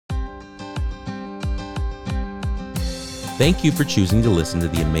Thank you for choosing to listen to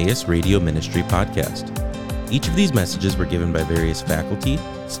the Emmaus Radio Ministry podcast. Each of these messages were given by various faculty,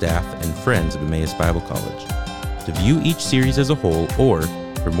 staff, and friends of Emmaus Bible College. To view each series as a whole, or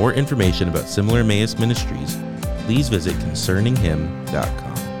for more information about similar Emmaus ministries, please visit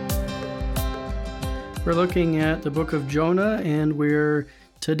concerninghim.com. We're looking at the book of Jonah, and we're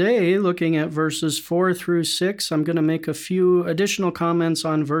today looking at verses 4 through 6. I'm going to make a few additional comments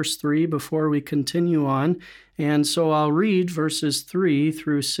on verse 3 before we continue on, and so I'll read verses 3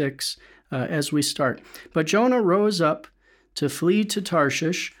 through 6 as we start. But Jonah rose up to flee to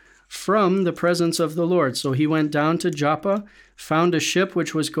Tarshish from the presence of the Lord. So he went down to Joppa, found a ship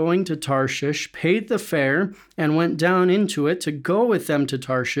which was going to Tarshish, paid the fare, and went down into it to go with them to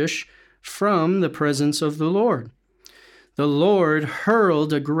Tarshish from the presence of the Lord. The Lord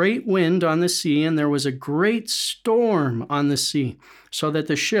hurled a great wind on the sea, and there was a great storm on the sea, so that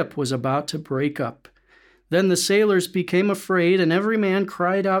the ship was about to break up. Then the sailors became afraid, and every man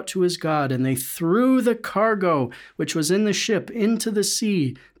cried out to his God, and they threw the cargo which was in the ship into the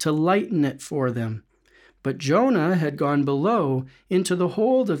sea to lighten it for them. But Jonah had gone below into the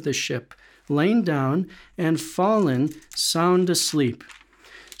hold of the ship, lain down, and fallen sound asleep.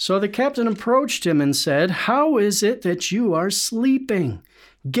 So the captain approached him and said, "How is it that you are sleeping?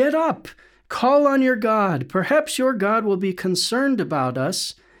 Get up, call on your God. Perhaps your God will be concerned about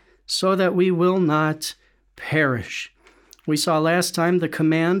us, so that we will not perish." We saw last time the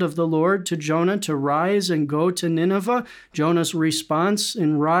command of the Lord to Jonah to rise and go to Nineveh. Jonah's response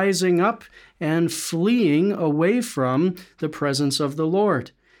in rising up and fleeing away from the presence of the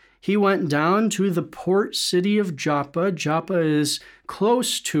Lord. He went down to the port city of Joppa. Joppa is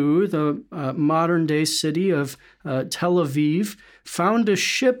close to the modern-day city of Tel Aviv, found a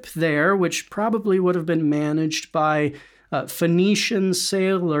ship there, which probably would have been managed by Phoenician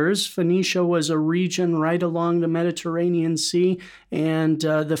sailors. Phoenicia was a region right along the Mediterranean Sea, and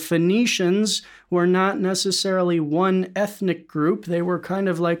the Phoenicians were not necessarily one ethnic group. They were kind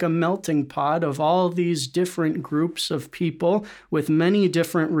of like a melting pot of all these different groups of people with many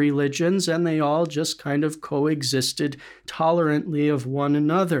different religions, and they all just kind of coexisted tolerantly of one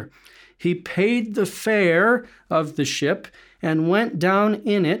another. He paid the fare of the ship and went down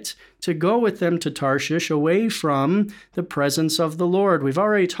in it to go with them to Tarshish, away from the presence of the Lord. We've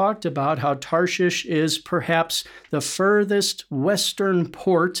already talked about how Tarshish is perhaps the furthest western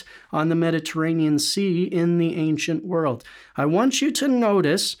port on the Mediterranean Sea in the ancient world. I want you to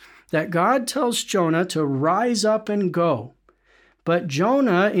notice that God tells Jonah to rise up and go. But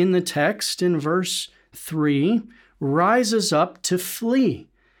Jonah, in the text, in verse 3, rises up to flee,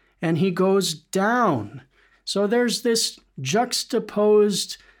 and he goes down. So there's this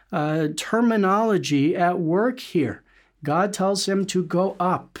juxtaposed terminology at work here. God tells him to go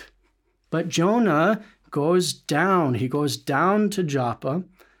up, but Jonah goes down. He goes down to Joppa,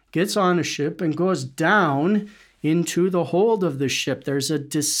 gets on a ship, and goes down into the hold of the ship. There's a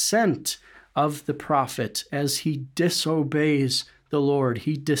descent of the prophet as he disobeys the Lord.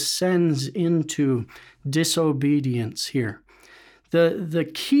 He descends into disobedience here. The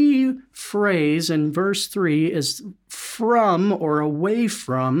key phrase in verse 3 is from or away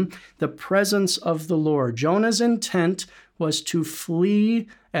from the presence of the Lord. Jonah's intent was to flee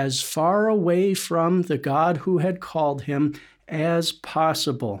as far away from the God who had called him as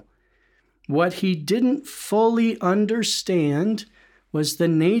possible. What he didn't fully understand was the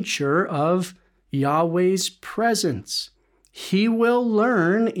nature of Yahweh's presence. He will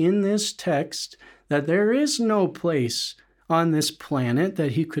learn in this text that there is no place on this planet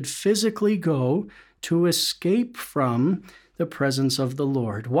that he could physically go to escape from the presence of the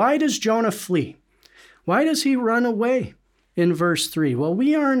Lord. Why does Jonah flee? Why does he run away in verse 3? Well,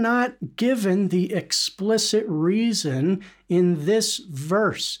 we are not given the explicit reason in this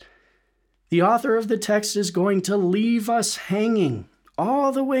verse. The author of the text is going to leave us hanging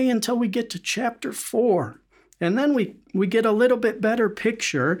all the way until we get to chapter 4. And then we get a little bit better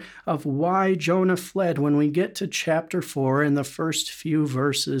picture of why Jonah fled when we get to chapter 4 in the first few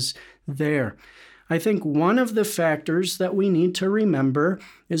verses there. I think one of the factors that we need to remember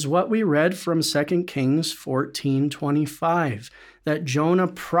is what we read from 2 Kings 14:25, that Jonah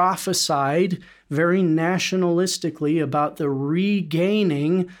prophesied very nationalistically about the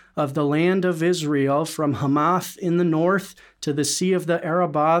regaining of the land of Israel from Hamath in the north to the Sea of the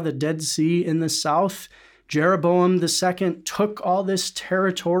Arabah, the Dead Sea in the south. Jeroboam II took all this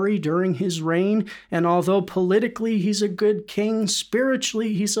territory during his reign, and although politically he's a good king,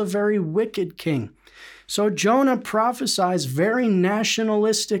 spiritually he's a very wicked king. So Jonah prophesies very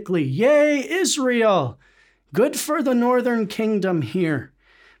nationalistically, "Yay, Israel! Good for the northern kingdom here."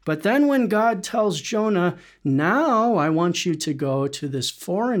 But then when God tells Jonah, now I want you to go to this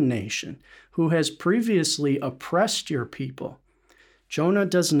foreign nation who has previously oppressed your people, Jonah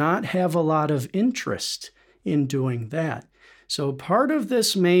does not have a lot of interest in doing that. So part of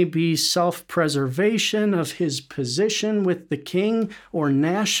this may be self-preservation of his position with the king or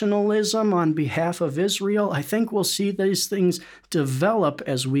nationalism on behalf of Israel. I think we'll see these things develop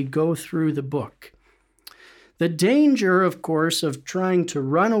as we go through the book. The danger, of course, of trying to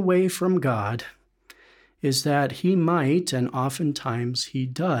run away from God is that he might, and oftentimes he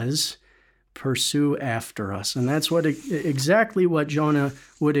does, pursue after us. And that's exactly what Jonah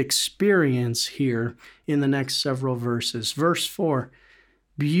would experience here in the next several verses. Verse 4,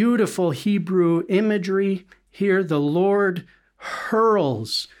 beautiful Hebrew imagery. Here the Lord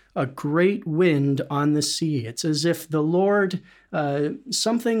hurls a great wind on the sea. It's as if the Lord,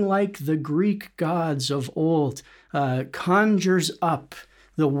 something like the Greek gods of old, conjures up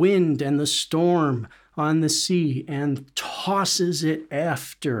the wind and the storm on the sea and tosses it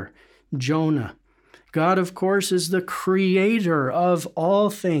after Jonah. God, of course, is the creator of all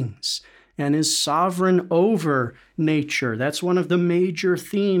things and is sovereign over nature. That's one of the major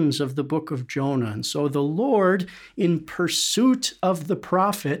themes of the book of Jonah. And so the Lord, in pursuit of the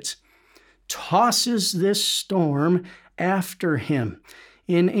prophet, tosses this storm after him.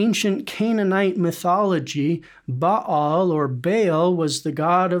 In ancient Canaanite mythology, Baal or Baal was the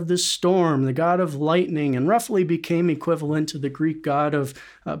god of the storm, the god of lightning, and roughly became equivalent to the Greek god of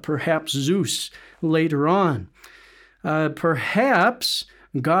perhaps Zeus later on. Perhaps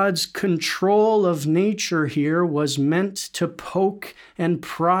God's control of nature here was meant to poke and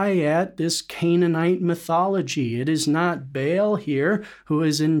pry at this Canaanite mythology. It is not Baal here who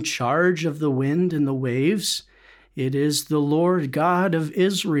is in charge of the wind and the waves. It is the Lord God of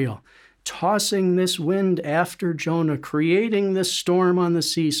Israel tossing this wind after Jonah, creating this storm on the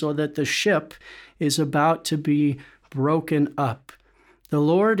sea so that the ship is about to be broken up. The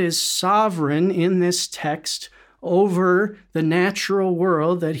Lord is sovereign in this text over the natural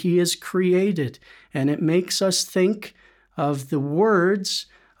world that he has created. And it makes us think of the words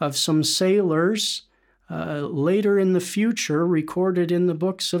of some sailors later in the future recorded in the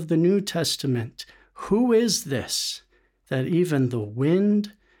books of the New Testament. Who is this that even the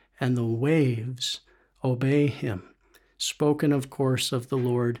wind and the waves obey him? Spoken, of course, of the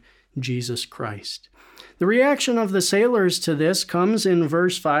Lord Jesus Christ. The reaction of the sailors to this comes in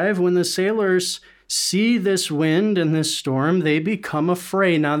verse 5. When the sailors see this wind and this storm, they become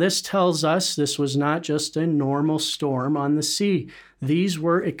afraid. Now, this tells us this was not just a normal storm on the sea. These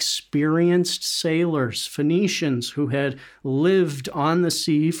were experienced sailors, Phoenicians, who had lived on the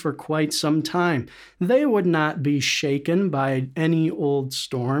sea for quite some time. They would not be shaken by any old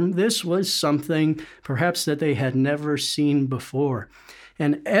storm. This was something perhaps that they had never seen before.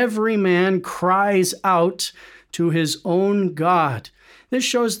 And every man cries out to his own God. This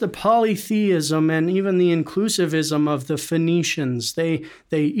shows the polytheism and even the inclusivism of the Phoenicians. They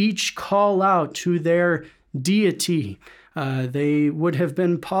each call out to their deity. They would have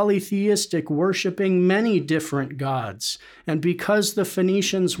been polytheistic, worshiping many different gods. And because the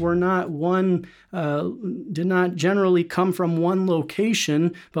Phoenicians were did not generally come from one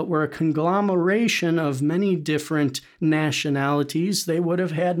location, but were a conglomeration of many different nationalities, they would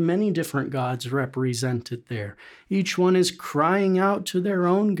have had many different gods represented there. Each one is crying out to their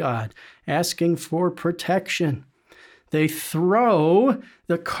own God, asking for protection. They throw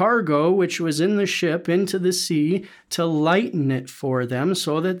the cargo which was in the ship into the sea to lighten it for them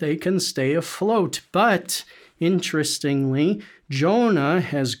so that they can stay afloat. But, interestingly, Jonah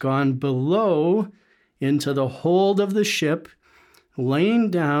has gone below into the hold of the ship, lain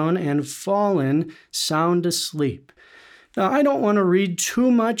down and fallen sound asleep. Now, I don't want to read too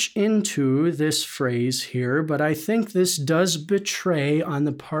much into this phrase here, but I think this does betray on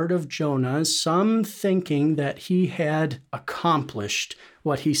the part of Jonah some thinking that he had accomplished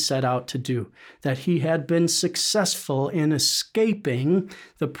what he set out to do, that he had been successful in escaping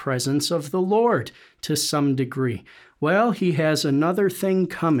the presence of the Lord to some degree. Well, he has another thing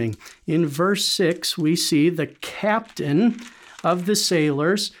coming. In verse 6, we see the captain of the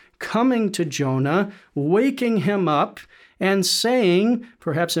sailors coming to Jonah, waking him up, and saying,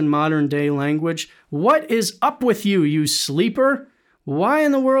 perhaps in modern day language, "What is up with you, you sleeper? Why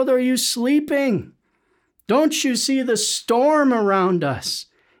in the world are you sleeping? Don't you see the storm around us?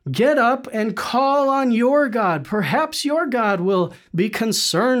 Get up and call on your God. Perhaps your God will be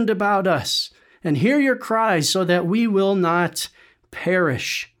concerned about us and hear your cries so that we will not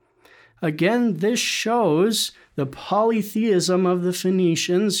perish." Again, this shows the polytheism of the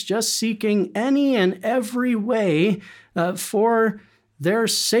Phoenicians, just seeking any and every way for their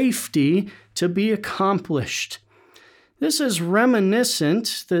safety to be accomplished. This is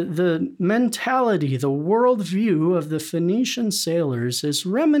reminiscent, the mentality, the worldview of the Phoenician sailors is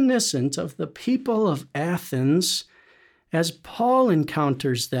reminiscent of the people of Athens as Paul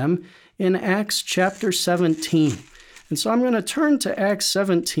encounters them in Acts chapter 17. And so I'm going to turn to Acts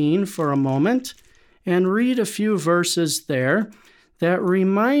 17 for a moment and read a few verses there that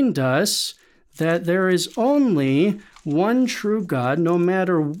remind us that there is only one true God, no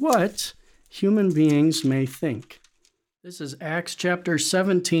matter what human beings may think. This is Acts chapter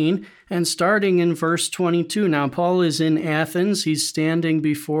 17, and starting in verse 22. Now, Paul is in Athens. He's standing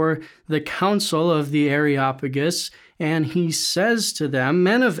before the council of the Areopagus, and he says to them,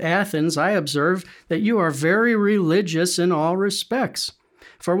 "Men of Athens, I observe that you are very religious in all respects.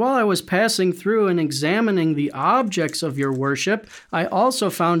 For while I was passing through and examining the objects of your worship, I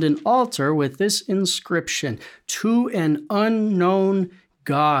also found an altar with this inscription, 'To an unknown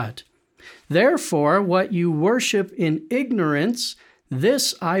God.' Therefore, what you worship in ignorance,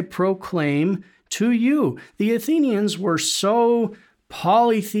 this I proclaim to you." The Athenians were so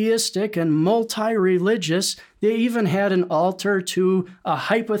polytheistic and multi-religious, they even had an altar to a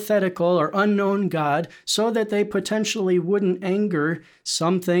hypothetical or unknown God so that they potentially wouldn't anger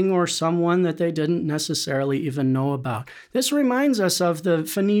something or someone that they didn't necessarily even know about. This reminds us of the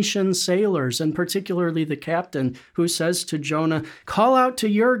Phoenician sailors, and particularly the captain who says to Jonah, "Call out to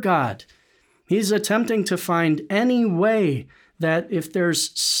your God." He's attempting to find any way that if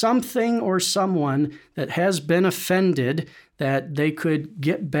there's something or someone that has been offended, that they could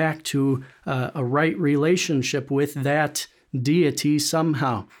get back to a right relationship with that deity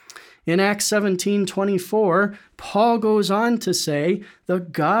somehow. In Acts 17:24, Paul goes on to say, "The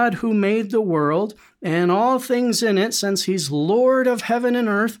God who made the world and all things in it, since he's Lord of heaven and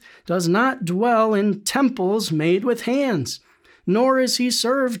earth, does not dwell in temples made with hands. Nor is he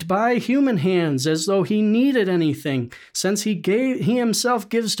served by human hands as though he needed anything, since he himself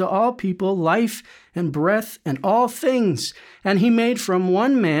gives to all people life and breath and all things. And he made from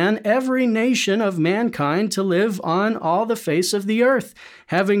one man every nation of mankind to live on all the face of the earth,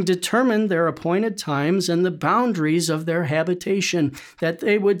 having determined their appointed times and the boundaries of their habitation, that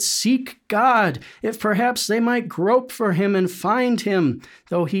they would seek God, if perhaps they might grope for him and find him,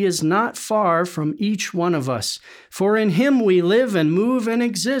 though he is not far from each one of us. For in him we live and move and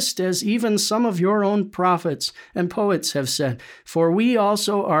exist, as even some of your own prophets and poets have said, for we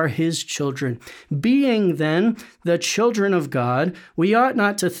also are his children. Being then the children of God, we ought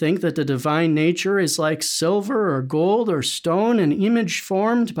not to think that the divine nature is like silver or gold or stone, an image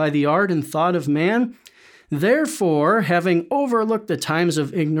formed by the art and thought of man. Therefore, having overlooked the times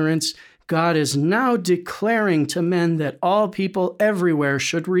of ignorance, God is now declaring to men that all people everywhere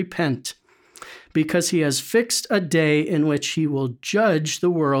should repent, because he has fixed a day in which he will judge the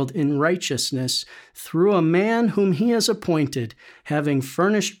world in righteousness through a man whom he has appointed, having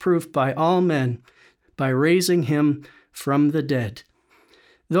furnished proof by all men, by raising him from the dead.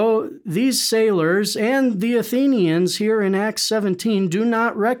 Though these sailors and the Athenians here in Acts 17 do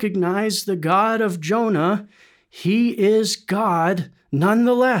not recognize the God of Jonah, he is God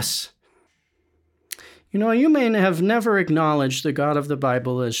nonetheless. You know, you may have never acknowledged the God of the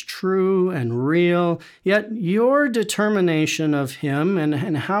Bible as true and real, yet your determination of him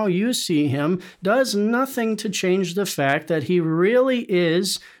and how you see him does nothing to change the fact that he really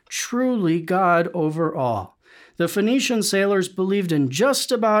is truly God over all. The Phoenician sailors believed in just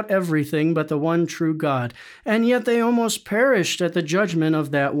about everything but the one true God, and yet they almost perished at the judgment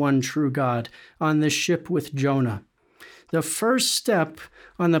of that one true God on the ship with Jonah. The first step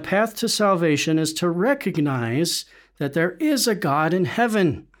on the path to salvation is to recognize that there is a God in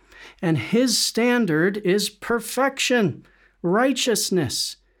heaven, and his standard is perfection,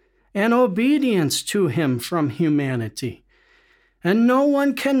 righteousness, and obedience to him from humanity. And no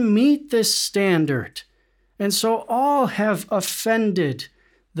one can meet this standard. And so all have offended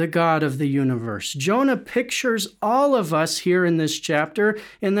the God of the universe. Jonah pictures all of us here in this chapter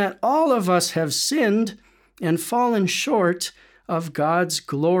in that all of us have sinned and fallen short of God's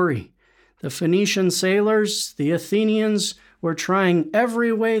glory. The Phoenician sailors, the Athenians, were trying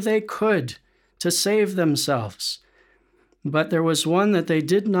every way they could to save themselves. But there was one that they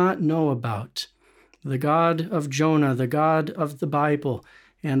did not know about, the God of Jonah, the God of the Bible,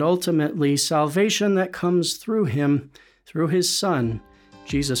 and ultimately salvation that comes through him, through his Son,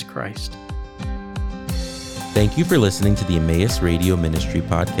 Jesus Christ. Thank you for listening to the Emmaus Radio Ministry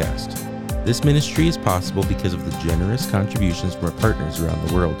podcast. This ministry is possible because of the generous contributions from our partners around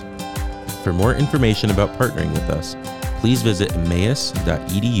the world. For more information about partnering with us, please visit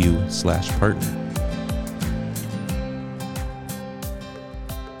emmaus.edu/partner.